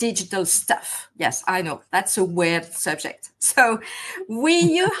around digital stuff. Yes, I know that's a weird subject. So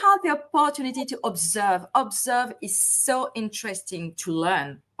you have the opportunity to observe. Observe is so interesting to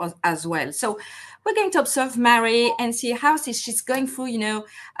learn as well. So we're going to observe Mary and see how she's going through,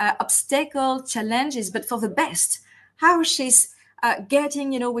 obstacle challenges, but for the best, how she's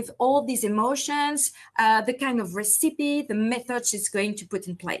getting, with all these emotions, the kind of recipe, the method she's going to put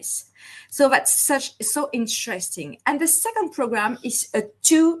in place. So that's so interesting. And the second program is a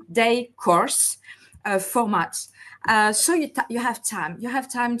 2-day course format. So you have time. You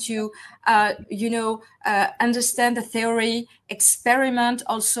have time to, understand the theory, experiment,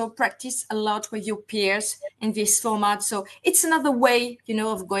 also practice a lot with your peers in this format. So it's another way,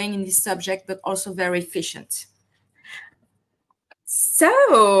 of going in this subject, but also very efficient.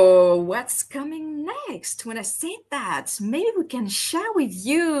 So what's coming next? When I say that, maybe we can share with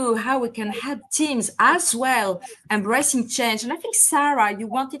you how we can help teams as well embracing change. And I think, Sarah, you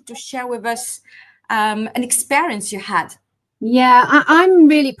wanted to share with us an experience you had. Yeah, I'm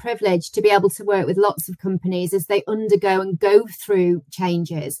really privileged to be able to work with lots of companies as they undergo and go through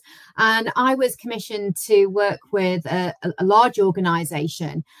changes. And I was commissioned to work with a large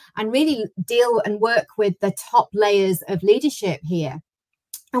organization and really deal and work with the top layers of leadership here.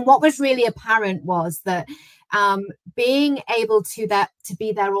 And what was really apparent was that being able to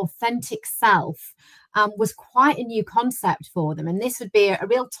be their authentic self was quite a new concept for them. And this would be a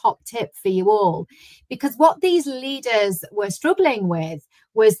real top tip for you all, because what these leaders were struggling with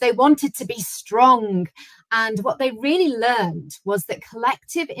was they wanted to be strong. And what they really learned was that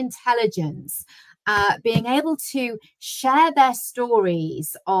collective intelligence, being able to share their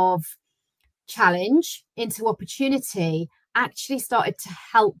stories of challenge into opportunity, actually started to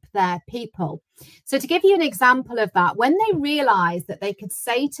help their people. So to give you an example of that, when they realized that they could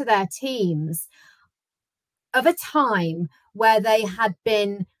say to their teams of a time where they had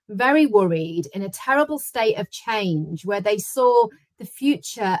been very worried, in a terrible state of change, where they saw the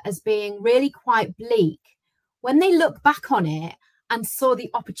future as being really quite bleak, when they look back on it and saw the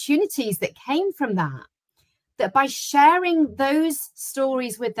opportunities that came from that, that by sharing those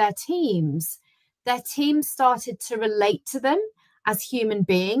stories with their teams started to relate to them as human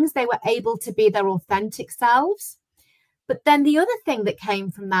beings. They were able to be their authentic selves. But then the other thing that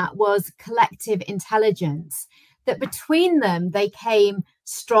came from that was collective intelligence, that between them, they came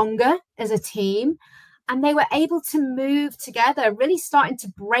stronger as a team, and they were able to move together, really starting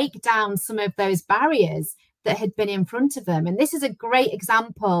to break down some of those barriers that had been in front of them. And this is a great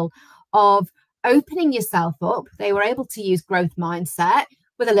example of opening yourself up. They were able to use growth mindset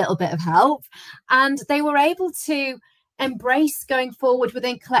with a little bit of help, and they were able to embrace going forward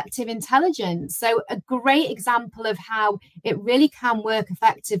within collective intelligence. So a great example of how it really can work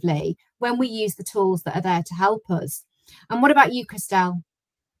effectively when we use the tools that are there to help us. And what about you, Christelle?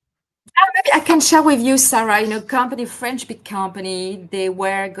 Maybe I can share with you, Sarah, French big company, they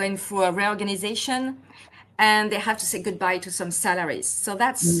were going through a reorganization and they have to say goodbye to some salaries. So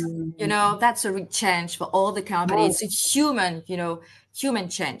that's, that's a big change for all the companies. It's human, human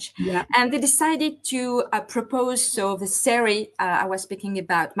change. Yeah. And they decided to propose, the series I was speaking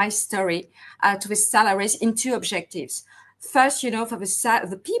about, my story, to the salaries in two objectives. First, for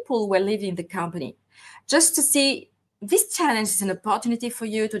the people who were leaving the company, just to see this challenge is an opportunity for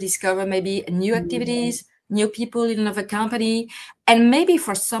you to discover maybe new activities, new people in another company, and maybe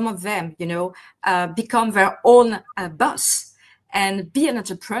for some of them, become their own boss and be an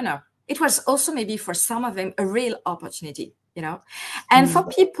entrepreneur. It was also maybe for some of them a real opportunity, and for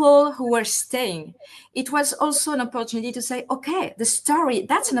people who were staying, it was also an opportunity to say, okay, the story,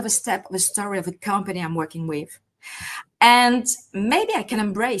 that's another step of the story of the company I'm working with. And maybe I can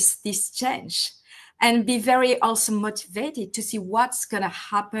embrace this change and be very also motivated to see what's going to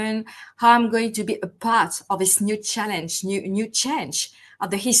happen, how I'm going to be a part of this new challenge, new change of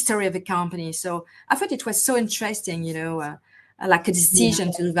the history of the company. So I thought it was so interesting, like a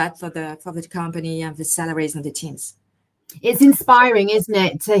decision to do that for the company and the salaries and the teams. It's inspiring, isn't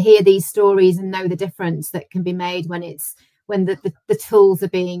it, to hear these stories and know the difference that can be made when the tools are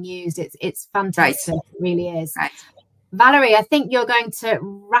being used. It's fantastic. Right. It really is. Right. Valerie, I think you're going to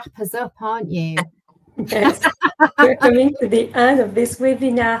wrap us up, aren't you? Yes, we're coming to the end of this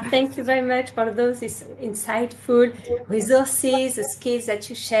webinar. Thank you very much for those insightful resources, the skills that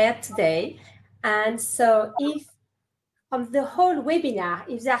you shared today. And so if from the whole webinar,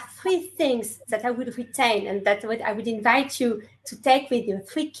 if there are 3 things that I would retain and that I would invite you to take with you,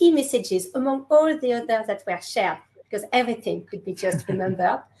 3 key messages among all the others that were shared, because everything could be just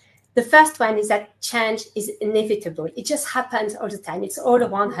remembered. The first one is that change is inevitable. It just happens all the time. It's all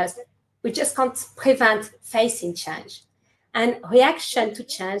around us. We just can't prevent facing change. And reaction to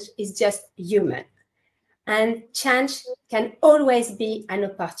change is just human. And change can always be an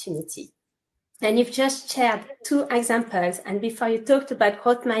opportunity. And you've just shared 2 examples, and before you talked about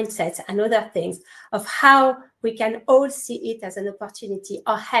growth mindsets and other things, of how we can all see it as an opportunity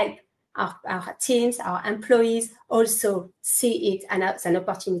or help our teams, our employees also see it as an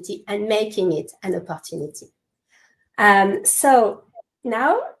opportunity and making it an opportunity. So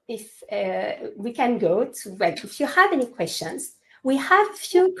now if we can go to, if you have any questions, we have a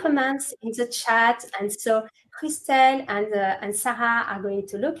few comments in the chat, and so Christelle and Sarah are going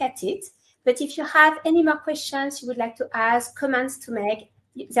to look at it. But if you have any more questions you would like to ask, comments to make,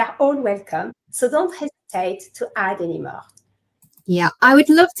 they're all welcome. So don't hesitate to add any more. Yeah, I would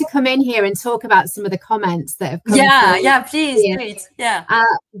love to come in here and talk about some of the comments that have come through. Yeah, please. Yeah.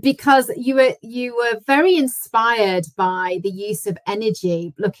 Because you were very inspired by the use of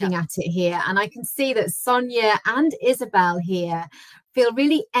energy looking at it here. And I can see that Sonia and Isabel here feel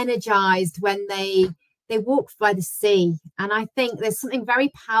really energized when they they walk by the sea. And I think there's something very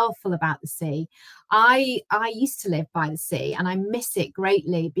powerful about the sea. I used to live by the sea, and I miss it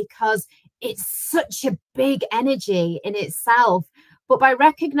greatly because it's such a big energy in itself. But by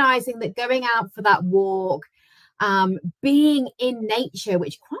recognizing that going out for that walk, being in nature,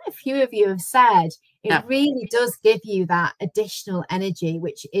 which quite a few of you have said, it really does give you that additional energy,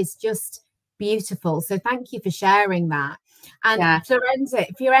 which is just beautiful. So thank you for sharing that. And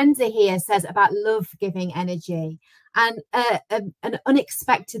Fiorenza here says about love giving energy and an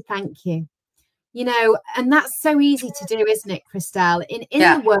unexpected thank you. You know, and that's so easy to do, isn't it, Christelle? In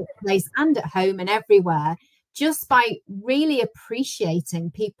the workplace and at home and everywhere, just by really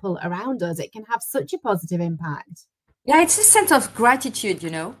appreciating people around us, it can have such a positive impact. Yeah, it's a sense of gratitude, you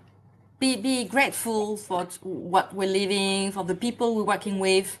know. Be grateful for what we're living, for the people we're working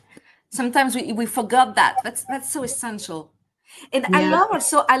with. Sometimes we forgot that. That's so essential. And I love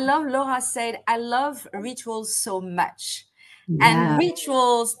Laura said, I love rituals so much. And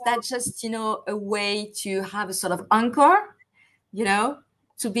rituals, that's just, you know, a way to have a sort of anchor, you know,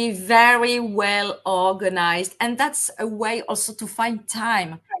 to be very well organized. And that's a way also to find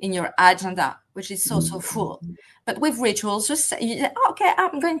time in your agenda, which is so full. But with rituals, just say, okay,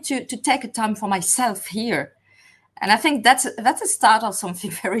 I'm going to take a time for myself here. And I think that's a start of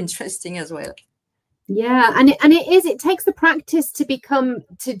something very interesting as well. Yeah, and it takes the practice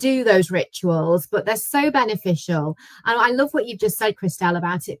to do those rituals, but they're so beneficial. And I love what you've just said, Christelle,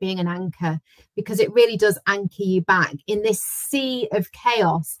 about it being an anchor, because it really does anchor you back in this sea of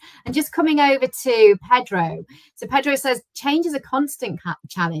chaos. And just coming over to Pedro. So Pedro says change is a constant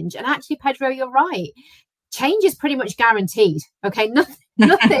challenge. And actually, Pedro, you're right. Change is pretty much guaranteed. Okay, nothing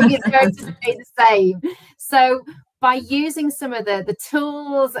is going to stay the same. So by using some of the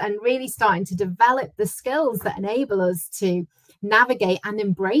tools and really starting to develop the skills that enable us to navigate and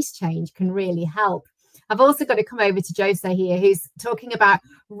embrace change can really help. I've also got to come over to Jose here, who's talking about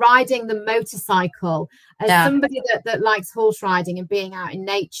riding the motorcycle. As somebody that likes horse riding and being out in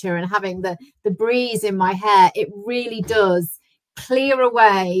nature and having the breeze in my hair, it really does clear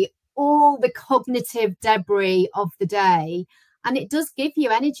away all the cognitive debris of the day. And it does give you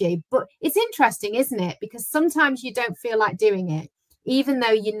energy. But it's interesting, isn't it? Because sometimes you don't feel like doing it, even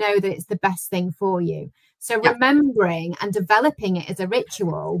though you know that it's the best thing for you. So remembering and developing it as a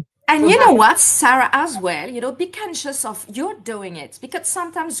ritual. And you know what, Sarah, as well, you know, be conscious of you're doing it, because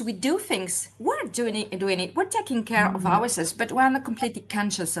sometimes we do things, we're doing it, we're taking care of ourselves, but we're not completely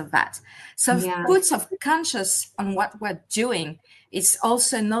conscious of that. So put some conscious on what we're doing. It's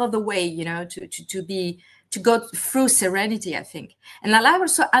also another way, you know, to go through serenity, I think. And I like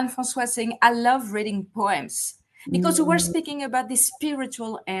also Anne-Françoise saying, I love reading poems, because we were speaking about this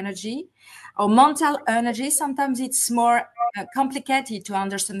spiritual energy or mental energy. Sometimes it's more complicated to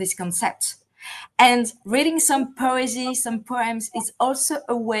understand this concept. And reading some poesy, some poems is also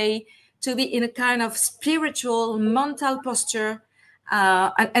a way to be in a kind of spiritual, mental posture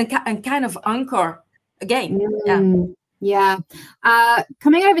and kind of anchor again. Yeah.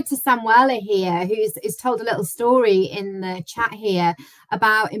 Coming over to Samuela here, who's told a little story in the chat here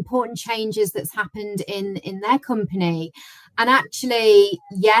about important changes that's happened in their company. And actually,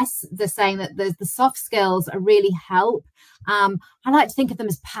 yes, they're saying that the soft skills are really help. I like to think of them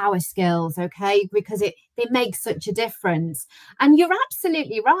as power skills, okay, because they make such a difference. And you're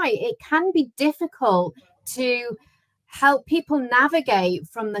absolutely right. It can be difficult to help people navigate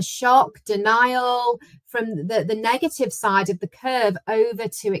from the shock, denial, from the negative side of the curve over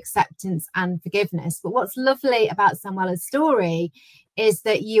to acceptance and forgiveness. But what's lovely about Samuela's story is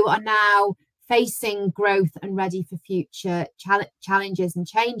that you are now facing growth and ready for future challenges and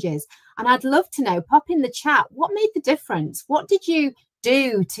changes. And I'd love to know, pop in the chat, what made the difference? What did you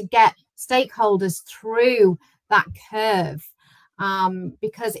do to get stakeholders through that curve?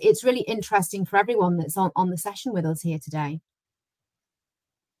 Because it's really interesting for everyone that's on the session with us here today.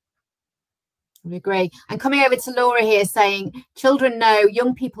 I agree. And coming over to Laura here saying, children know,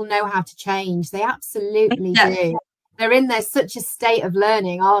 young people know how to change. They absolutely do. They're in there such a state of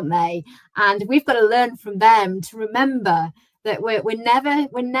learning, aren't they? And we've got to learn from them to remember that we're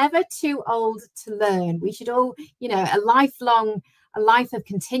never too old to learn. We should all, you know, a life of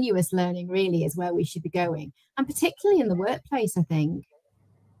continuous learning really is where we should be going. And particularly in the workplace, I think.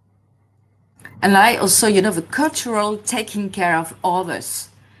 And I also, you know, the cultural taking care of others,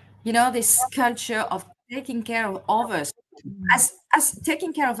 you know, this culture of taking care of others as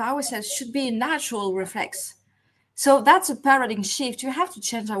taking care of ourselves should be a natural reflex. So that's a paradigm shift. You have to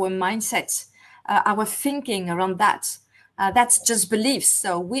change our mindset, our thinking around that. That's just beliefs.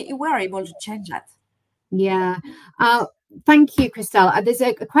 So we were able to change that. Yeah. Thank you, Christelle. There's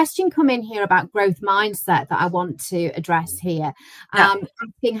a question come in here about growth mindset that I want to address here.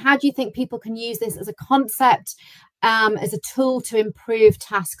 Asking, how do you think people can use this as a concept, as a tool to improve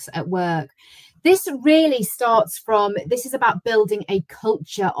tasks at work? This really starts from, this is about building a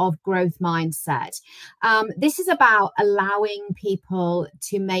culture of growth mindset. This is about allowing people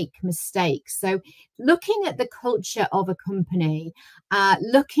to make mistakes. So looking at the culture of a company,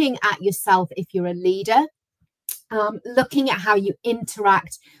 looking at yourself if you're a leader, looking at how you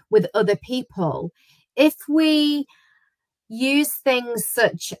interact with other people. If we use things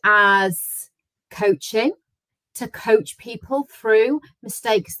such as coaching to coach people through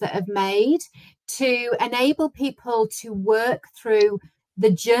mistakes that have made, to enable people to work through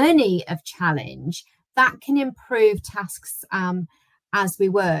the journey of challenge, that can improve tasks as we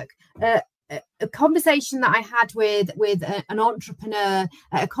work. A conversation that I had with an entrepreneur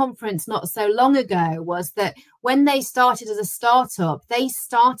at a conference not so long ago was that when they started as a startup, they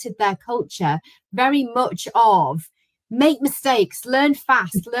started their culture very much of make mistakes, learn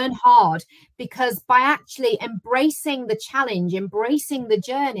fast, learn hard, because by actually embracing the challenge, embracing the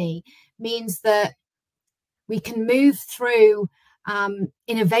journey, means that we can move through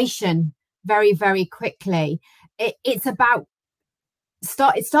innovation very, very quickly. It's about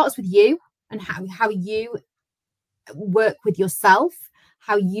it starts with you and how you work with yourself,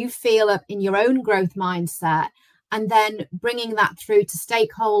 how you feel up in your own growth mindset, and then bringing that through to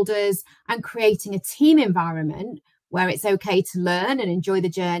stakeholders and creating a team environment where it's okay to learn and enjoy the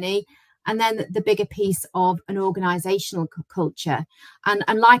journey. And then the bigger piece of an organizational culture.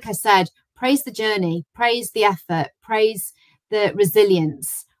 And like I said, praise the journey, praise the effort, praise the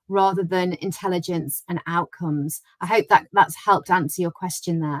resilience rather than intelligence and outcomes. I hope that's helped answer your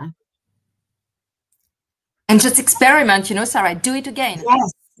question there. And just experiment, Sarah, do it again.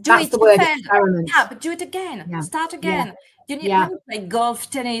 Yes, do it. The word experiment. Yeah, but do it again. Yeah. Start again. Yeah. You need to play golf,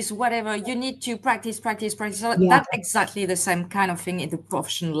 tennis, whatever. You need to practice. So that's exactly the same kind of thing in the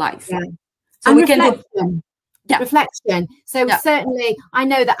professional life. Yeah. So and we reflection. can do reflection. So certainly I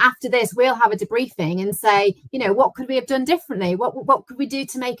know that after this we'll have a debriefing and say, what could we have done differently? What could we do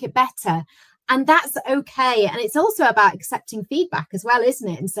to make it better? And that's okay. And it's also about accepting feedback as well, isn't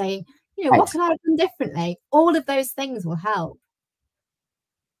it? And saying, what can I have done differently? All of those things will help.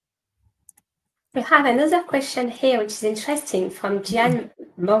 We have another question here, which is interesting, from Gian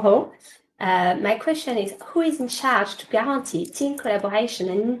Moreau. My question is, who is in charge to guarantee team collaboration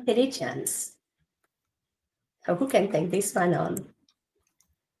and intelligence? So who can take this one on?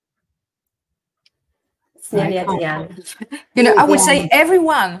 It's nearly at the end. I would say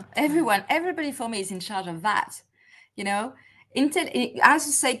everybody for me is in charge of that. As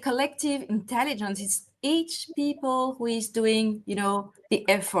you say, collective intelligence is each people who is doing, the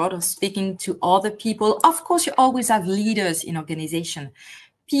effort of speaking to other people. Of course, you always have leaders in organization,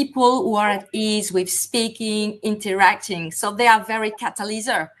 people who are at ease with speaking, interacting. So they are very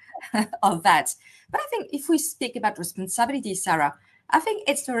catalyzer of that. But I think if we speak about responsibility, Sarah, I think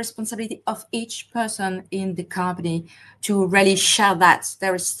it's the responsibility of each person in the company to really share that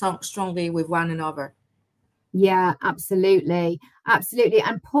very strongly with one another. Yeah, absolutely.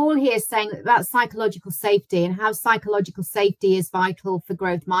 And Paul here is saying that psychological safety and how psychological safety is vital for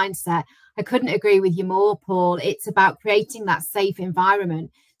growth mindset. I couldn't agree with you more, Paul. It's about creating that safe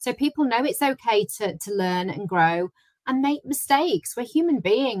environment so people know it's okay to learn and grow and make mistakes. We're human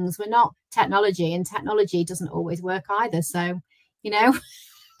beings. We're not technology, and technology doesn't always work either. So,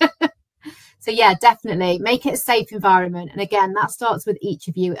 so yeah, definitely make it a safe environment. And again, that starts with each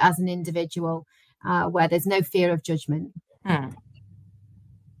of you as an individual. Where there's no fear of judgment.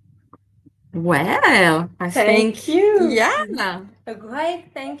 Well, thank you. Yeah. A great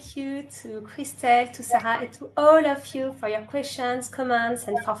thank you to Christelle, to Sarah, and to all of you for your questions, comments,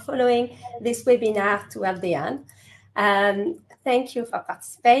 and for following this webinar toward the end. Thank you for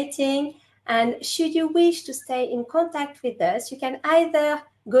participating. And should you wish to stay in contact with us, you can either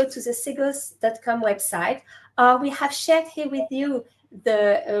go to the segos.com website, or we have shared here with you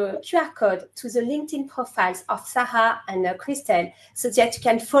the QR code to the LinkedIn profiles of Sarah and Christelle, so that you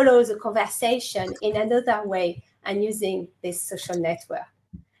can follow the conversation in another way and using this social network.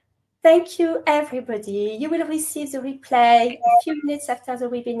 Thank you, everybody. You will receive the replay a few minutes after the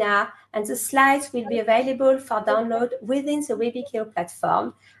webinar, and the slides will be available for download within the Webikio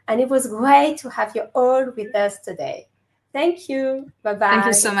platform. And it was great to have you all with us today. Thank you. Bye-bye. Thank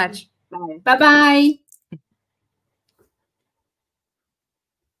you so much. Bye-bye.